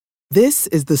This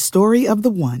is the story of the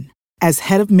one. As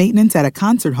head of maintenance at a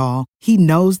concert hall, he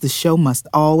knows the show must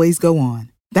always go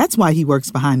on. That's why he works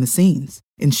behind the scenes,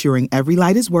 ensuring every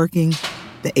light is working,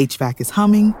 the HVAC is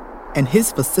humming, and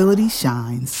his facility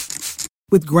shines.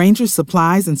 With Grainger's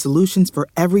supplies and solutions for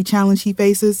every challenge he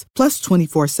faces, plus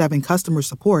 24/7 customer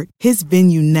support, his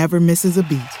venue never misses a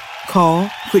beat. Call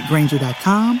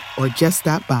quickgrainger.com or just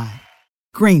stop by.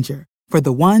 Grainger, for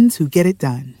the ones who get it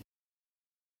done.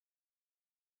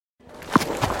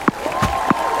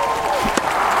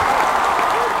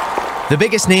 The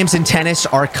biggest names in tennis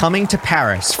are coming to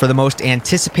Paris for the most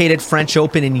anticipated French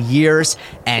Open in years,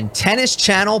 and Tennis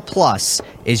Channel Plus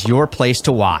is your place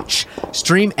to watch.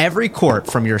 Stream every court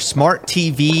from your smart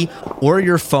TV or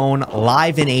your phone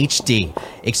live in HD.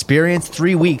 Experience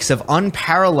 3 weeks of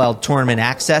unparalleled tournament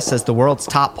access as the world's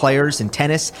top players in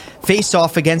tennis face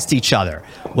off against each other.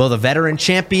 Will the veteran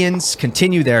champions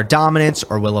continue their dominance,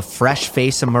 or will a fresh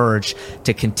face emerge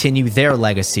to continue their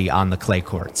legacy on the clay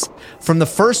courts? From the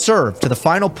first serve to the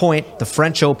final point, the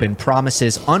French Open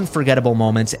promises unforgettable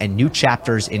moments and new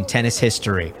chapters in tennis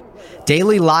history.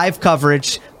 Daily live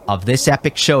coverage of this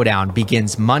epic showdown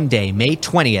begins Monday, May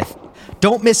 20th.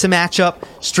 Don't miss a matchup.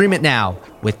 Stream it now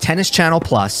with Tennis Channel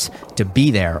Plus to be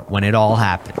there when it all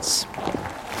happens.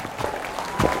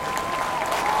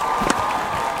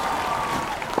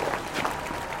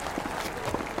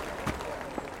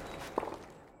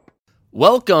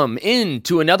 Welcome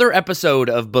into another episode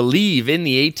of Believe in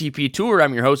the ATP Tour.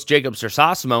 I'm your host, Jacob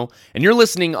Sersosimo, and you're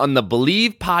listening on the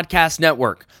Believe Podcast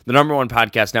Network, the number one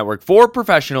podcast network for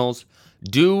professionals.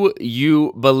 Do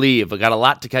you believe? We got a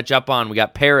lot to catch up on. We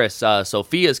got Paris.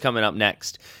 Sofia's coming up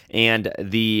next, and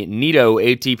the Nitto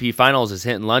ATP Finals is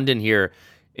hitting London here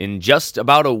in just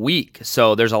about a week.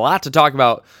 So there's a lot to talk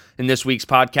about in this week's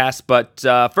podcast, but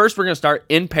first we're going to start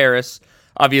in Paris,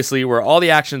 obviously, where all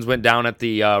the actions went down at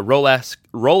the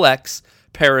Rolex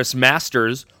Paris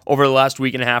Masters over the last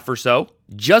week and a half or so.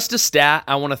 Just a stat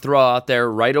I want to throw out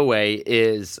there right away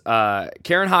is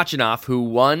Karen Khachanov, who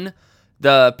won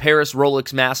the Paris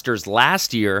Rolex Masters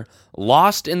last year,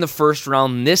 lost in the first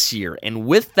round this year. And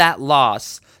with that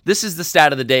loss, this is the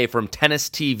stat of the day from Tennis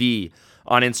TV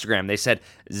on Instagram. They said,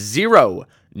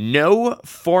 no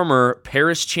former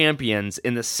Paris champions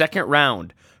in the second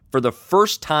round for the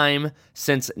first time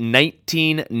since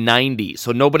 1990.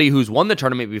 So nobody who's won the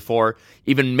tournament before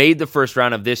even made the first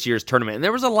round of this year's tournament. And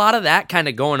there was a lot of that kind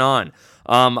of going on.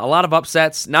 A lot of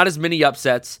upsets, not as many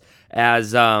upsets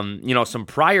as some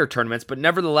prior tournaments, but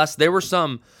nevertheless, there were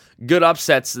some good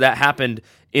upsets that happened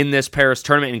in this Paris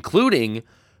tournament, including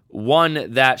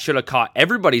one that should have caught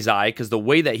everybody's eye because the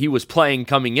way that he was playing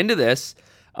coming into this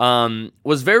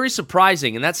was very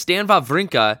surprising, and that Stan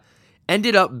Wawrinka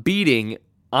ended up beating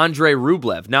Andrei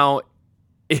Rublev. Now,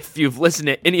 if you've listened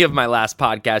to any of my last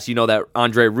podcasts, you know that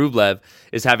Andrei Rublev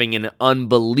is having an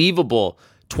unbelievable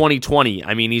 2020.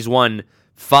 I mean, he's won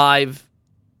 5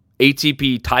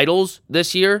 ATP titles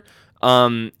this year,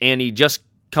 and he just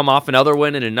come off another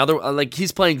win and another. Like,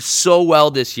 he's playing so well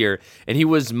this year, and he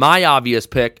was my obvious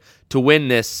pick to win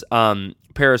this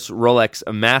Paris Rolex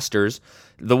Masters.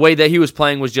 The way that he was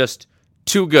playing was just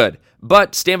too good.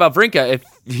 But Stan Wawrinka, if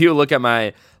you look at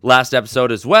my last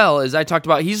episode as well, as I talked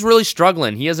about, he's really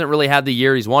struggling. He hasn't really had the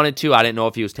year he's wanted to. I didn't know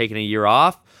if he was taking a year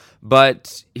off,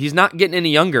 but he's not getting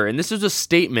any younger. And this was a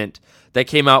statement that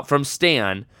came out from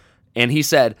Stan, and he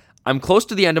said, "I'm close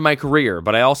to the end of my career,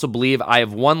 but I also believe I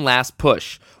have one last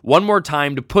push, one more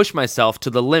time to push myself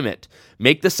to the limit,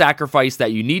 make the sacrifice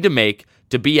that you need to make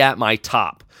to be at my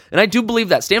top." And I do believe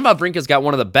that Stan Wawrinka's got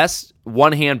one of the best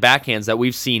one-hand backhands that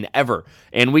we've seen ever.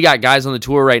 And we got guys on the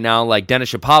tour right now like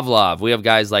Denis Shapovalov. We have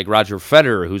guys like Roger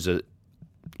Federer, who's a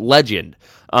legend.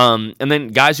 And then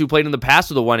guys who played in the past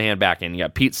with a one-hand backhand. You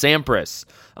got Pete Sampras.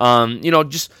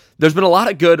 There's been a lot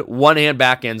of good one-hand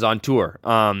backhands on tour.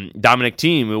 Dominic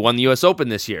Thiem, who won the U.S. Open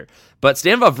this year. But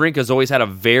Stan Wawrinka's always had a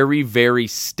very, very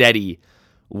steady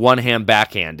one-hand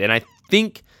backhand. And I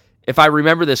think, if I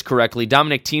remember this correctly,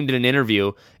 Dominic Thiem did an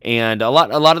interview, and a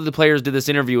lot of the players did this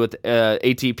interview with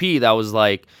ATP that was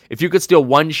like, if you could steal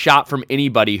one shot from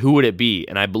anybody, who would it be?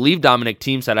 And I believe Dominic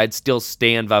Thiem said, I'd still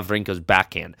Stan Wawrinka's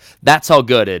backhand. That's how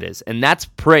good it is. And that's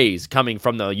praise coming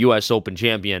from the U.S. Open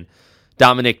champion,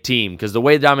 Dominic Thiem, because the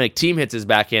way Dominic Thiem hits his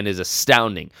backhand is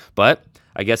astounding. But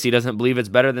I guess he doesn't believe it's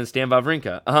better than Stan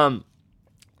Wawrinka.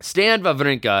 Stan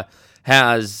Wawrinka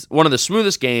has one of the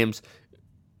smoothest games,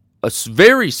 a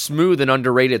very smooth and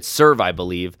underrated serve, I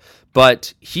believe,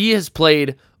 but he has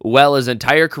played well his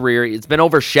entire career. It's been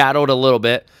overshadowed a little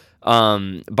bit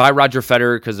by Roger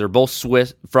Federer because they're both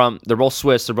Swiss. They're both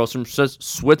from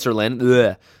Switzerland.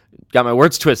 Ugh. Got my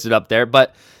words twisted up there,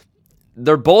 but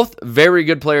they're both very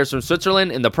good players from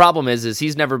Switzerland, and the problem is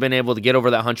he's never been able to get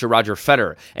over that hunch of Roger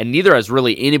Federer, and neither has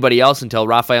really anybody else until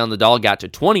Rafael Nadal got to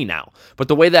 20 now. But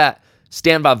the way that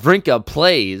Stan Wawrinka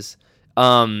plays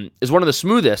is one of the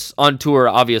smoothest on tour,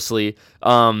 obviously,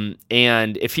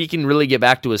 and if he can really get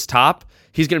back to his top,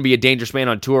 he's going to be a dangerous man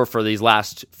on tour for these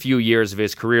last few years of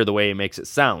his career, the way he makes it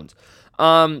sound.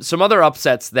 Some other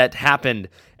upsets that happened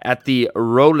at the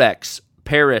Rolex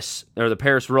Paris, or the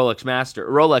Paris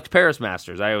Rolex Paris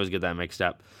Masters. I always get that mixed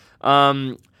up.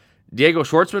 Diego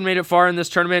Schwartzman made it far in this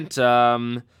tournament.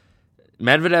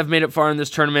 Medvedev made it far in this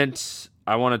tournament.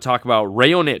 I want to talk about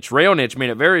Raonic. Raonic made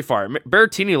it very far.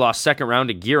 Berrettini lost second round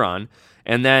to Giron,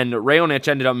 and then Raonic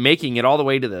ended up making it all the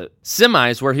way to the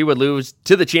semis, where he would lose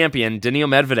to the champion, Daniil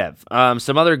Medvedev.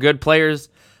 Some other good players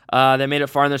that made it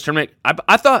far in this tournament.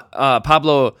 I thought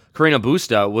Pablo Carreño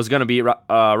Busta was going to beat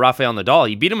Rafael Nadal.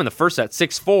 He beat him in the first set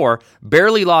 6-4,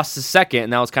 barely lost the second,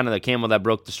 and that was kind of the camel that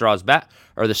broke the straw's back,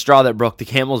 or the straw that broke the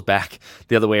camel's back,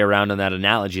 the other way around on that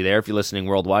analogy there. If you're listening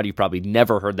worldwide, you probably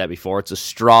never heard that before. It's a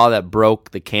straw that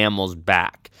broke the camel's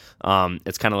back.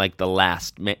 It's kind of like the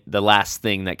last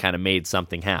thing that kind of made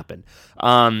something happen.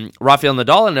 Rafael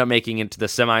Nadal ended up making it to the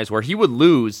semis, where he would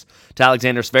lose to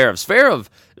Alexander Zverev. Zverev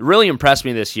really impressed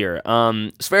me this year.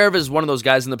 Zverev is one of those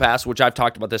guys in the past, which I've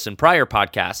talked about this in prior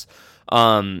podcasts,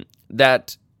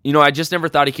 that, I just never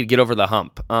thought he could get over the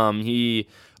hump. He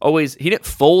didn't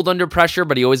fold under pressure,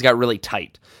 but he always got really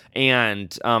tight.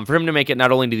 And for him to make it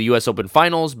not only to the U.S. Open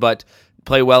Finals, but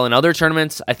play well in other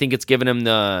tournaments, I think it's given him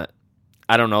the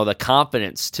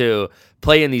confidence to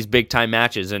play in these big-time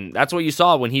matches. And that's what you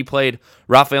saw when he played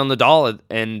Rafael Nadal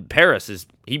in Paris. Is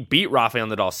he beat Rafael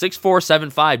Nadal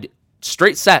 6-4, 7-5,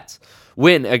 straight sets,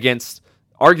 win against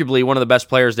arguably one of the best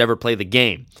players to ever play the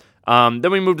game.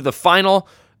 Then we moved to the final.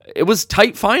 It was a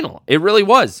tight final. It really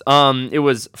was. It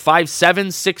was 5-7,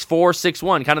 6-4,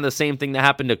 6-1, kind of the same thing that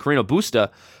happened to Carreño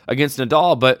Busta against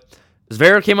Nadal, but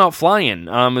Zverev came out flying.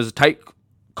 It was a tight,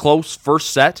 close first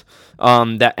set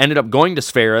that ended up going to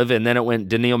Zverev, and then it went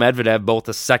Daniil Medvedev, both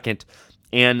the second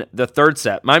and the third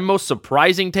set. My most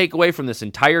surprising takeaway from this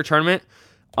entire tournament,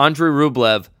 Andrei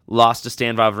Rublev lost to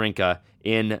Stan Wawrinka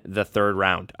in the third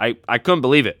round. I couldn't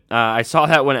believe it. I saw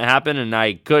that when it happened, and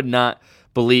I could not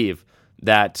believe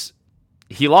that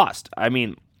he lost. I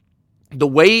mean, the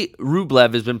way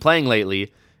Rublev has been playing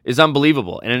lately is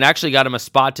unbelievable, and it actually got him a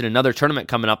spot in another tournament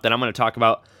coming up that I'm going to talk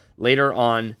about later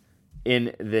on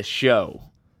in this show.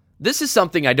 This is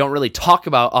something I don't really talk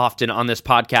about often on this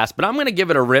podcast, but I'm going to give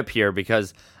it a rip here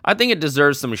because I think it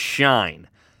deserves some shine.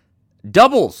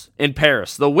 Doubles in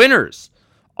Paris. The winners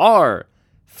are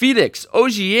Felix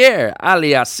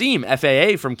Auger-Aliassime,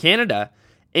 FAA from Canada,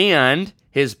 and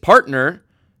his partner,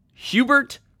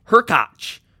 Hubert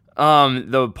Hurkacz,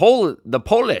 the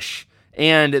Polish.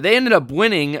 And they ended up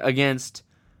winning against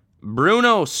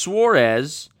Bruno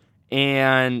Soares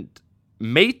and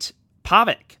Mate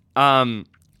Pavic.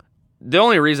 The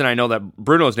only reason I know that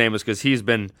Bruno's name is because he's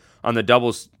been on the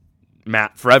doubles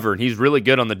mat forever, and he's really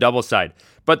good on the doubles side.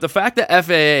 But the fact that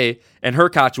FAA and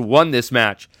Hurkacz won this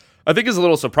match, I think is a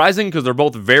little surprising because they're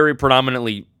both very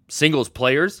predominantly singles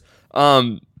players,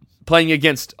 playing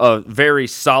against a very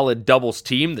solid doubles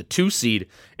team, the 2 seed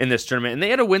in this tournament, and they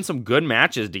had to win some good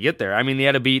matches to get there. I mean, they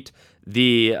had to beat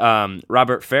the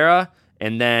Robert Farah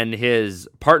and then his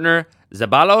partner,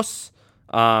 Zeballos.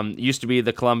 Used to be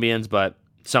the Colombians, but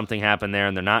something happened there,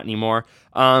 and they're not anymore.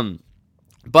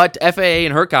 But FAA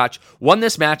and Hurkacz won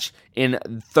this match in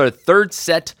the third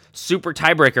set super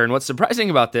tiebreaker. And what's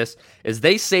surprising about this is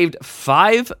they saved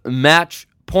 5 match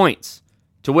points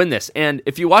to win this. And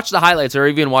if you watch the highlights or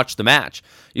even watch the match,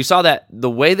 you saw that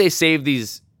the way they saved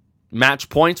these match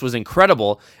points was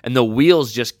incredible, and the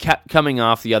wheels just kept coming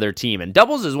off the other team. And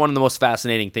doubles is one of the most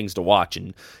fascinating things to watch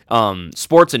in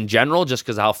sports in general, just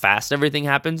because of how fast everything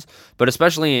happens, but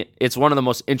especially it's one of the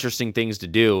most interesting things to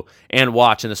do and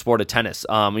watch in the sport of tennis.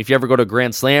 If you ever go to a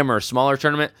Grand Slam or a smaller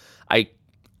tournament, I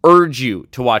urge you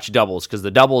to watch doubles, because the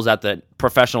doubles at the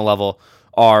professional level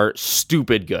are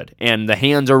stupid good, and the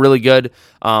hands are really good.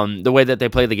 The way that they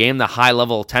play the game, the high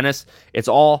level tennis, it's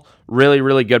all really,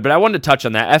 really good. But I wanted to touch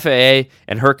on that. FAA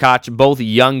and Hurkacz, both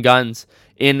young guns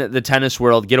in the tennis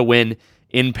world, get a win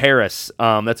in Paris.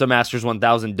 That's a Masters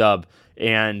 1000 dub,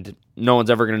 and no one's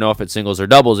ever going to know if it's singles or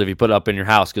doubles if you put it up in your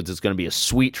house, because it's going to be a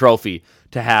sweet trophy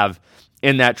to have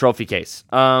in that trophy case.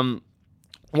 One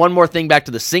more thing back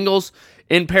to the singles.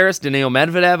 In Paris, Daniil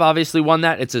Medvedev obviously won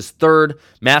that. It's his third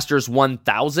Masters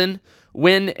 1000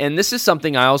 win, and this is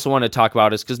something I also want to talk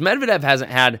about, is because Medvedev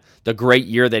hasn't had the great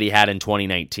year that he had in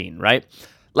 2019, right?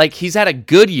 Like, he's had a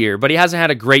good year, but he hasn't had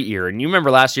a great year. And you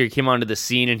remember last year he came onto the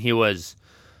scene and he was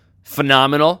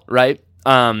phenomenal, right?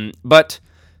 But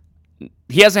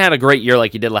he hasn't had a great year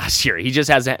like he did last year. He just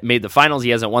hasn't made the finals.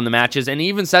 He hasn't won the matches. And he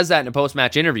even says that in a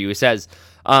post-match interview. He says,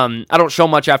 I don't show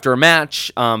much after a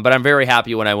match, but I'm very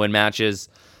happy when I win matches.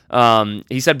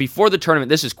 He said before the tournament,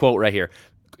 this is quote right here,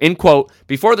 in quote,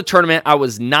 before the tournament, I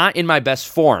was not in my best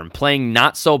form, playing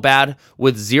not so bad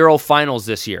with 0 finals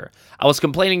this year. I was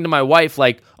complaining to my wife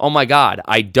like, oh my God,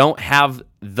 I don't have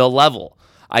the level.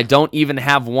 I don't even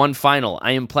have 1 final.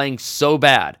 I am playing so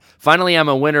bad. Finally, I'm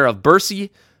a winner of Bercy,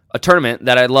 a tournament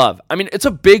that I love. I mean, it's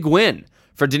a big win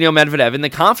for Daniil Medvedev in the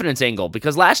confidence angle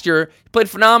because last year he played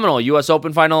phenomenal. U.S.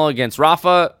 Open final against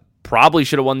Rafa, probably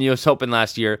should have won the U.S. Open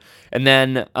last year. And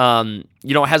then,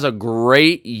 has a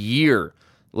great year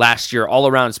last year all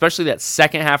around, especially that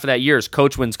second half of that year. His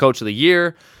coach wins Coach of the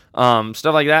Year, stuff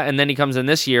like that. And then he comes in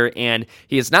this year, and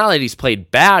it's not that he's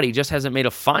played bad. He just hasn't made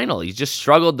a final. He's just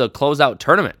struggled to close out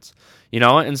tournaments,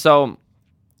 And so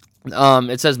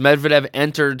it says Medvedev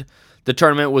entered the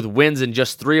tournament with wins in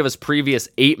just 3 of his previous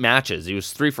 8 matches. He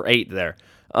was 3 for 8 there.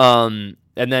 And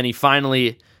then he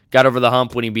finally got over the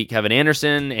hump when he beat Kevin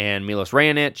Anderson and Milos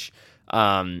Raonic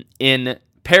in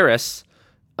Paris.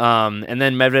 And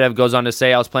then Medvedev goes on to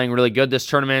say, I was playing really good this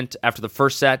tournament. After the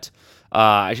first set,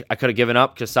 I could have given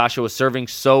up because Sasha was serving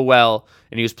so well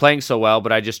and he was playing so well,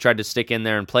 but I just tried to stick in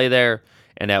there and play there.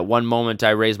 And at one moment,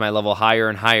 I raised my level higher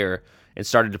and higher and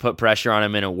started to put pressure on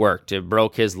him, and it worked. It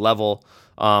broke his level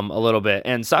a little bit.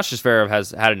 And Sasha Zverev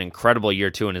has had an incredible year,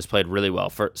 too, and has played really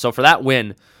well. So for that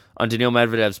win on Daniil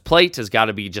Medvedev's plate has got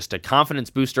to be just a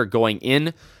confidence booster going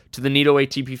in to the Nitto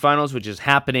ATP Finals, which is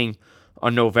happening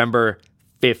on November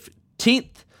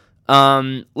 15th. We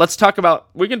can talk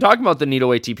about the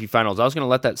Nitto ATP Finals. I was going to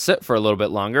let that sit for a little bit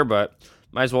longer, but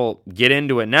might as well get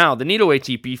into it now. The Nitto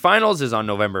ATP Finals is on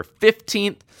November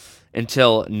 15th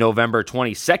until November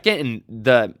 22nd, and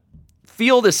the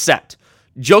field is set.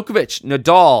 Djokovic,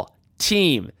 Nadal,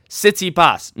 Thiem,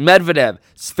 Tsitsipas, Medvedev,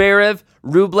 Zverev,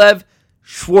 Rublev,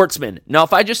 Schwartzman. Now,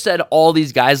 if I just said all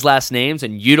these guys' last names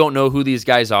and you don't know who these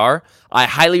guys are, I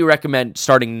highly recommend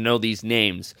starting to know these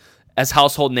names as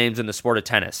household names in the sport of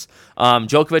tennis.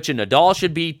 Djokovic and Nadal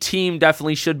should be. Thiem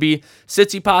definitely should be.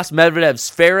 Tsitsipas, Medvedev,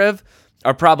 Zverev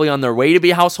are probably on their way to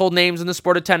be household names in the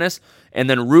sport of tennis. And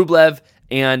then Rublev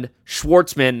and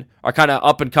Schwartzman are kind of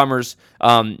up-and-comers,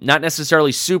 not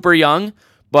necessarily super young,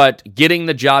 but getting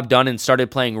the job done and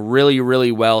started playing really,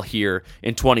 really well here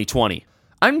in 2020.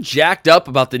 I'm jacked up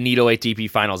about the Nitto ATP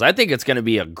Finals. I think it's going to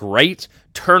be a great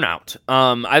turnout.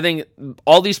 I think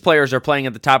all these players are playing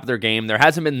at the top of their game. There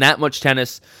hasn't been that much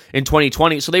tennis in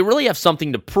 2020, so they really have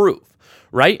something to prove,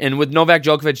 right? And with Novak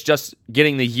Djokovic just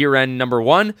getting the year-end number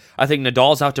 1, I think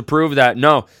Nadal's out to prove that,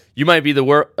 no, you might be the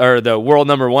world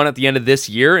number 1 at the end of this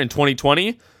year in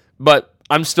 2020, but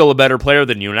I'm still a better player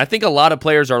than you. And I think a lot of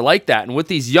players are like that. And with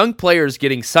these young players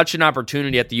getting such an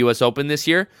opportunity at the U.S. Open this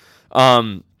year,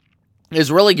 is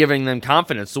really giving them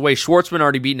confidence. The way Schwartzman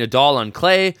already beat Nadal on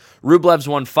clay. Rublev's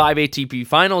won 5 ATP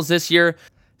Finals this year.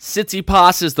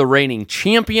 Tsitsipas is the reigning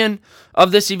champion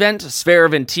of this event.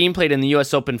 Zverev and Thiem played in the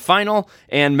U.S. Open final,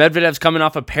 and Medvedev's coming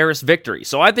off a Paris victory.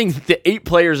 So I think the 8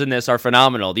 players in this are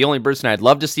phenomenal. The only person I'd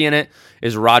love to see in it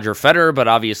is Roger Federer, but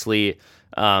obviously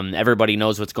everybody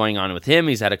knows what's going on with him.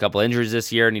 He's had a couple injuries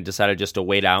this year, and he decided just to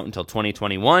wait out until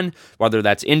 2021, whether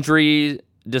that's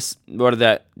whether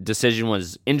that decision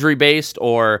was injury-based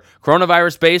or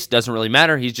coronavirus-based, doesn't really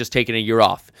matter. He's just taking a year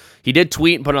off. He did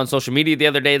tweet and put it on social media the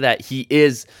other day that he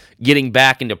is getting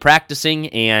back into practicing,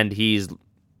 and he's,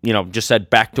 just said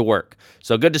back to work.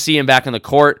 So good to see him back on the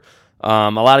court.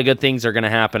 A lot of good things are going to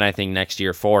happen, I think, next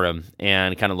year for him,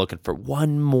 and kind of looking for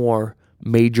one more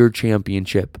major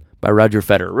championship by Roger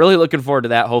Federer. Really looking forward to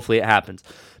that. Hopefully it happens.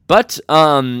 But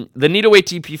the Nitto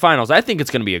ATP Finals, I think it's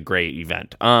going to be a great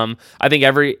event. I think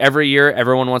every year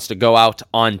everyone wants to go out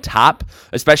on top,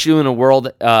 especially when a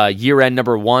world year-end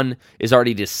number 1 is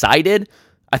already decided.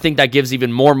 I think that gives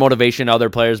even more motivation to other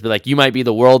players to be like, you might be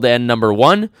the world end number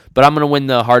 1, but I'm going to win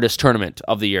the hardest tournament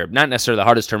of the year. Not necessarily the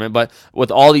hardest tournament, but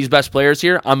with all these best players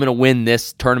here, I'm going to win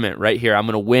this tournament right here. I'm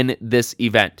going to win this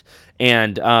event.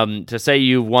 And to say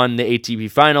you won the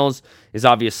ATP Finals is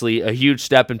obviously a huge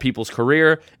step in people's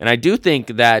career. And I do think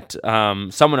that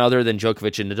someone other than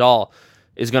Djokovic and Nadal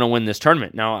is going to win this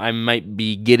tournament. Now, I might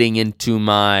be getting into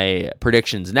my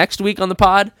predictions next week on the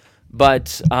pod,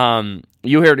 but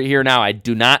you heard it here now. I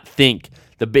do not think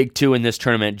the big 2 in this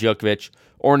tournament, Djokovic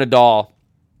or Nadal,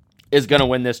 is going to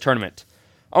win this tournament.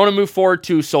 I want to move forward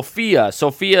to Sofia.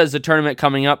 Sofia is a tournament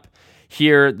coming up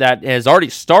here that has already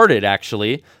started,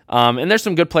 actually. And there's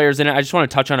some good players in it. I just want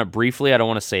to touch on it briefly. I don't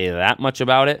want to say that much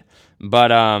about it.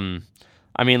 But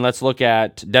I mean, let's look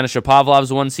at Denis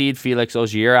Shapovalov's 1 seed, Felix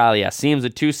Auger-Aliassime's a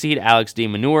 2 seed, Alex de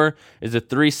Minaur is a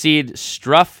 3 seed,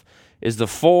 Struff is the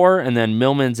 4, and then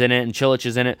Millman's in it and Cilic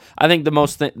is in it. I think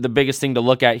the biggest thing to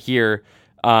look at here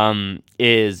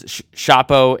is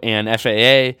Chapo and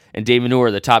FAA and de Minaur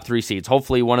are the top 3 seeds.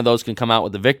 Hopefully one of those can come out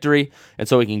with a victory, and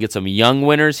so we can get some young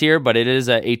winners here, but it is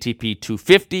a ATP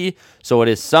 250, so it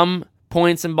is some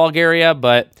points in Bulgaria,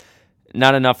 but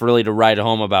not enough really to write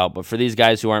home about. But for these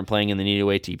guys who aren't playing in the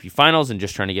Nitto ATP finals and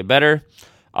just trying to get better,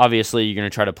 obviously you're going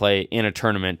to try to play in a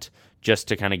tournament just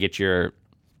to kind of get your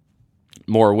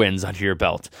more wins under your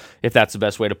belt, if that's the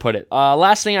best way to put it.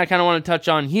 Last thing I kind of want to touch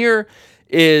on here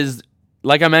is,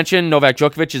 like I mentioned, Novak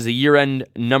Djokovic is the year-end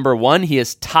number 1. He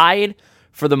is tied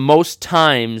for the most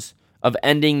times of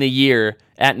ending the year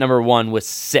at number 1 with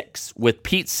 6, with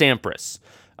Pete Sampras.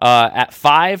 At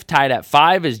 5, tied at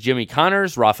 5 is Jimmy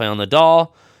Connors, Rafael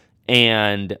Nadal,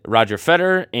 and Roger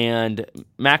Federer, and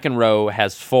McEnroe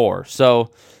has 4.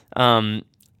 So I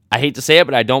hate to say it,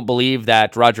 but I don't believe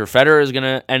that Roger Federer is going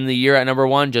to end the year at number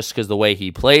 1 just because the way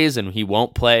he plays, and he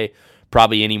won't play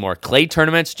probably any more clay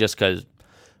tournaments just because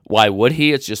why would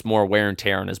he? It's just more wear and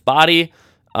tear on his body.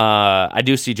 I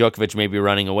do see Djokovic maybe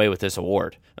running away with this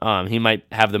award. He might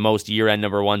have the most year-end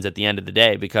number 1s at the end of the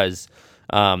day because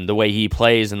the way he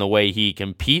plays and the way he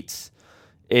competes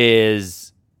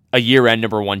is a year-end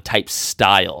number 1 type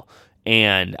style.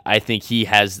 And I think he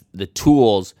has the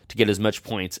tools to get as much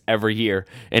points every year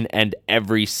and end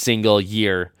every single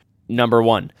year number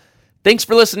 1. Thanks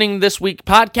for listening to this week's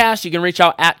podcast. You can reach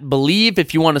out at Believe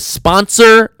if you want to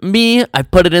sponsor me. I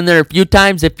put it in there a few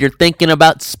times. If you're thinking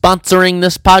about sponsoring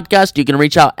this podcast, you can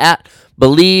reach out at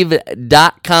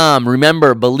Believe.com.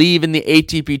 Remember, Believe in the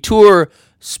ATP Tour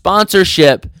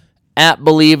sponsorship at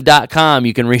Believe.com.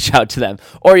 You can reach out to them.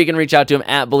 Or you can reach out to them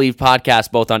at Believe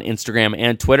Podcast, both on Instagram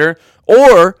and Twitter.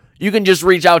 Or you can just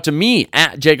reach out to me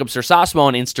at Jacob Sersosimo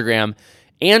on Instagram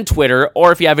and Twitter.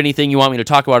 Or if you have anything you want me to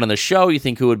talk about on the show, you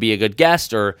think who would be a good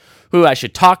guest or who I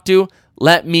should talk to,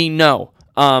 let me know.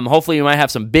 Hopefully we might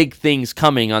have some big things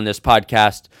coming on this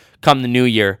podcast come the new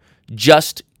year.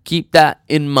 Just keep that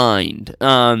in mind.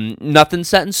 Nothing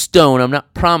set in stone. I'm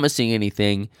not promising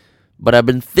anything, but I've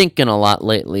been thinking a lot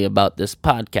lately about this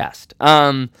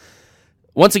podcast.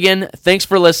 Once again, thanks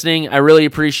for listening. I really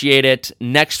appreciate it.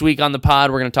 Next week on the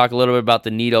pod, we're going to talk a little bit about the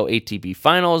Nitto ATP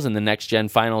Finals, and the Next Gen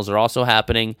Finals are also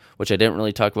happening, which I didn't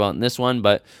really talk about in this one,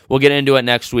 but we'll get into it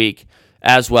next week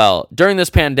as well. During this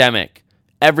pandemic,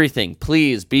 everything,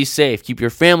 please be safe. Keep your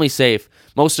family safe.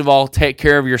 Most of all, take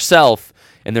care of yourself,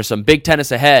 and there's some big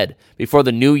tennis ahead before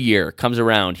the new year comes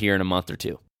around here in a month or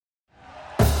two.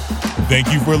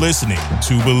 Thank you for listening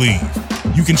to Believe.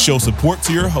 You can show support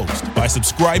to your host by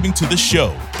subscribing to the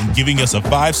show and giving us a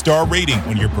 5-star rating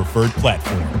on your preferred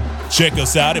platform. Check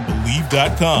us out at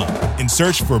Believe.com and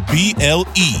search for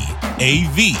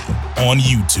BLEAV on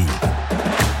YouTube.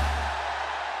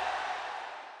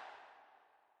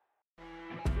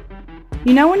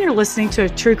 You know when you're listening to a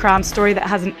true crime story that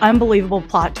has an unbelievable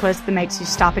plot twist that makes you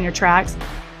stop in your tracks?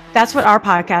 That's what our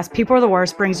podcast, People Are the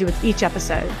Worst, brings you with each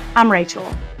episode. I'm Rachel.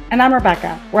 And I'm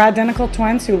Rebecca. We're identical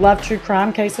twins who love true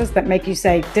crime cases that make you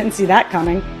say, didn't see that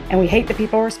coming, and we hate the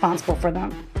people responsible for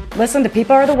them. Listen to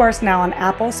People Are the Worst now on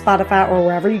Apple, Spotify, or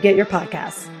wherever you get your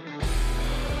podcasts.